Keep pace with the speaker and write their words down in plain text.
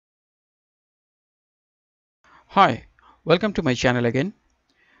Hi, welcome to my channel again.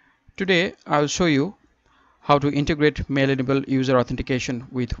 Today I'll show you how to integrate MailEnable User Authentication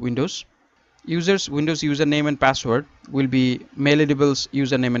with Windows. Windows username and password will be MailEnable's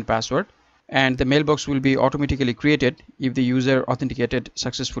username and password, and the mailbox will be automatically created if the user authenticated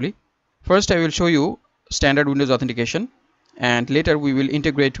successfully. First I will show you standard Windows authentication, and later we will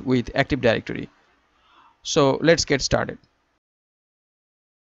integrate with Active Directory. So let's get started.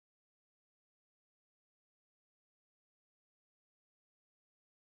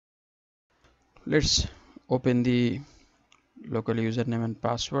 Let's open the local username and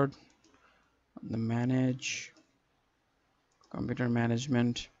password, the manage, computer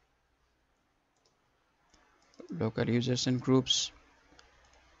management, local users and groups.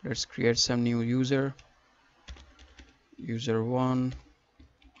 Let's create some new user 1.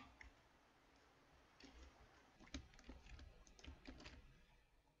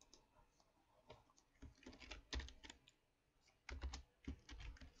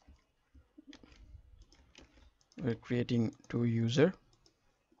 We're creating 2 user.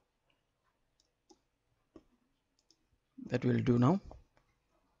 That will do now.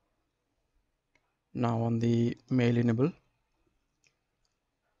 Now on the MailEnable,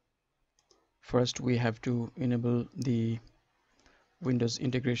 first we have to enable the Windows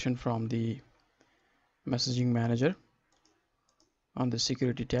integration from the messaging manager. On the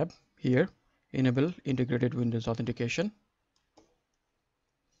security tab here, enable integrated Windows authentication.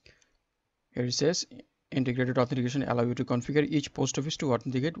 Here it says integrated authentication allow you to configure each post office to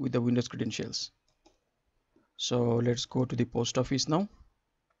authenticate with the Windows credentials. So let's go to the post office now.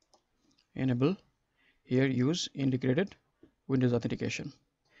 Enable, here use integrated Windows authentication.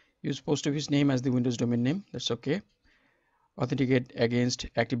 Use post office name as the Windows domain name. That's okay. Authenticate against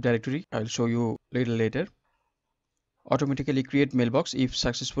Active Directory. I'll show you little later. Automatically create mailbox if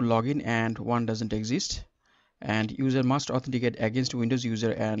successful login and one doesn't exist. And user must authenticate against Windows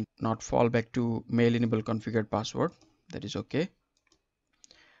user and not fall back to MailEnable configured password. That is okay.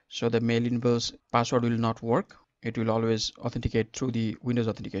 So the MailEnable's password will not work. It will always authenticate through the Windows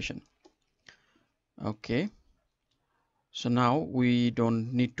authentication. Okay. So now we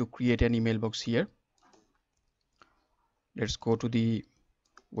don't need to create any mailbox here. Let's go to the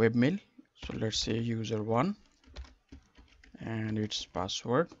webmail. So let's say user 1 and its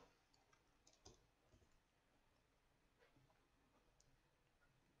password.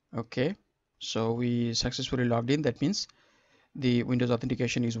 Okay, so we successfully logged in. That means the Windows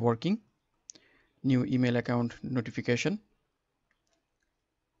authentication is working. New email account notification.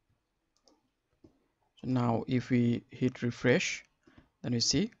 So now if we hit refresh, then we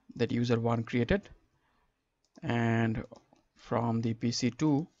see that user 1 created, and from the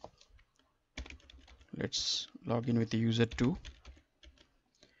PC2 let's log in with the user 2.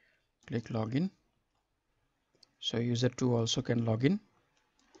 Click login. So user 2 also can log in.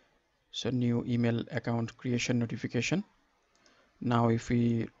 So new email account creation notification. Now if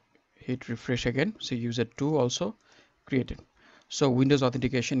we hit refresh again, so user 2 also created. So Windows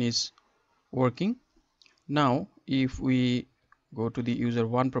authentication is working. Now if we go to the user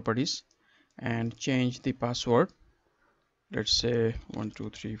 1 properties and change the password, let's say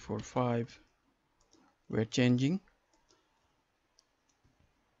 12345, we're changing.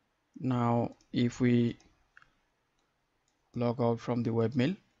 Now if we log out from the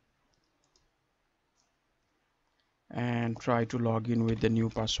webmail and try to log in with the new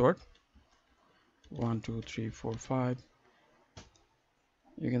password 12345,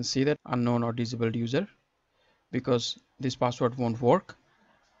 you can see that unknown or disabled user, because this password won't work.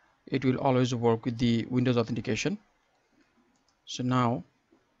 It will always work with the Windows authentication. So now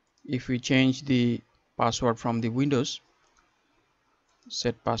if we change the password from the Windows,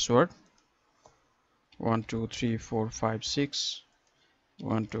 set password 123456,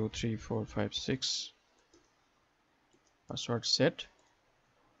 123456, password set.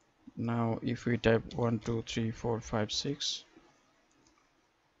 Now if we type 123456,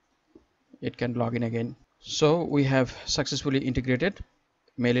 it can log in again. So we have successfully integrated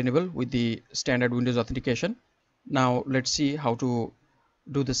MailEnable with the standard Windows authentication. Now let's see how to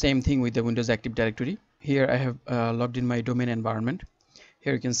do the same thing with the Windows Active Directory. Here I have logged in my domain environment.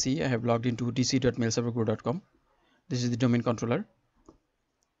 Here you can see I have logged into dc.mailserverguru.com. This is the domain controller,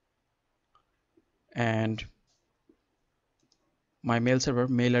 and my mail server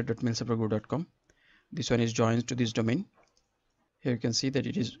mailer.mailserverguru.com. This one is joined to this domain. Here you can see that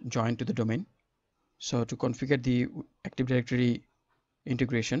it is joined to the domain. So to configure the Active Directory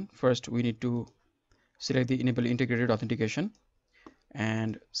integration, first we need to select the enable integrated authentication,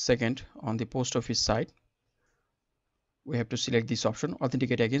 and second, on the post office side we have to select this option,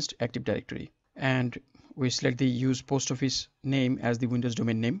 authenticate against Active Directory, and we select the use post office name as the Windows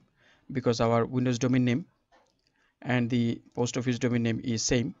domain name, because our Windows domain name and the post office domain name is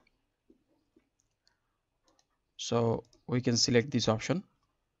same. So we can select this option,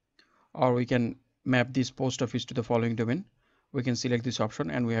 or we can map this post office to the following domain. We can select this option,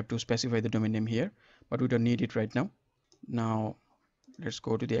 and we have to specify the domain name here, but we don't need it right now. Now let's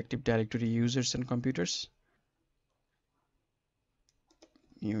go to the Active Directory users and computers.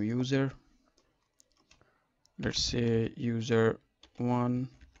 New user, let's say user 1,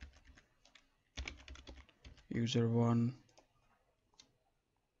 user 1,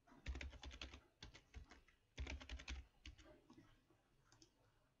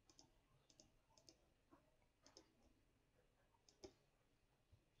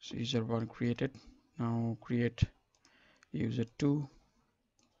 so user 1 created. Now create user 2,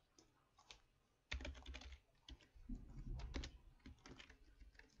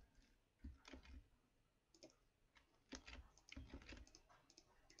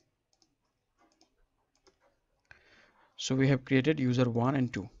 so we have created user 1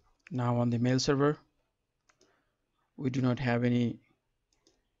 and 2. Now on the mail server, we do not have any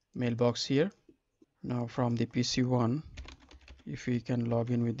mailbox here. Now from the PC1, if we can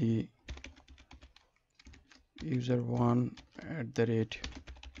log in with the user1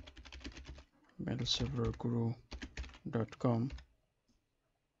 @mailserverguru.com,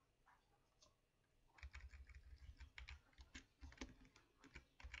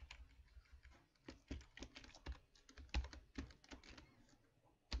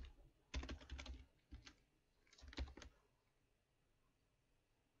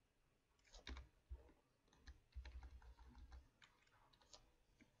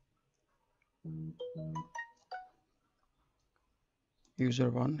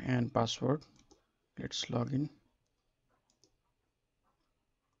 user1 and password. Let's log in.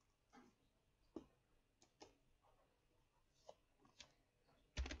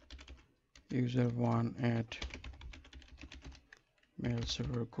 User1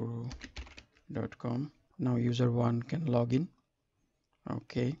 @mailserverguru.com. Now user1 can log in.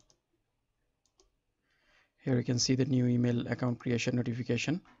 Okay. Here you can see the new email account creation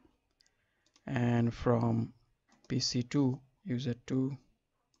notification. And from PC2, user 2.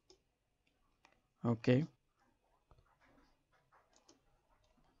 Okay.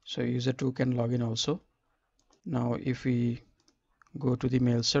 So user 2 can log in also. Now if we go to the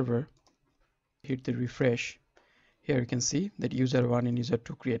mail server, hit the refresh, here you can see that user 1 and user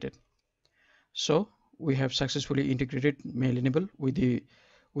 2 created. So we have successfully integrated MailEnable with the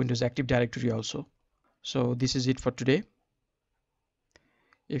Windows Active Directory also. So this is it for today.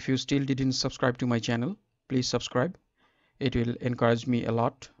 If you still didn't subscribe to my channel, please subscribe. It will encourage me a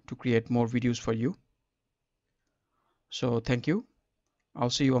lot to create more videos for you. So thank you. I'll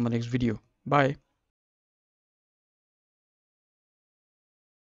see you on the next video. Bye.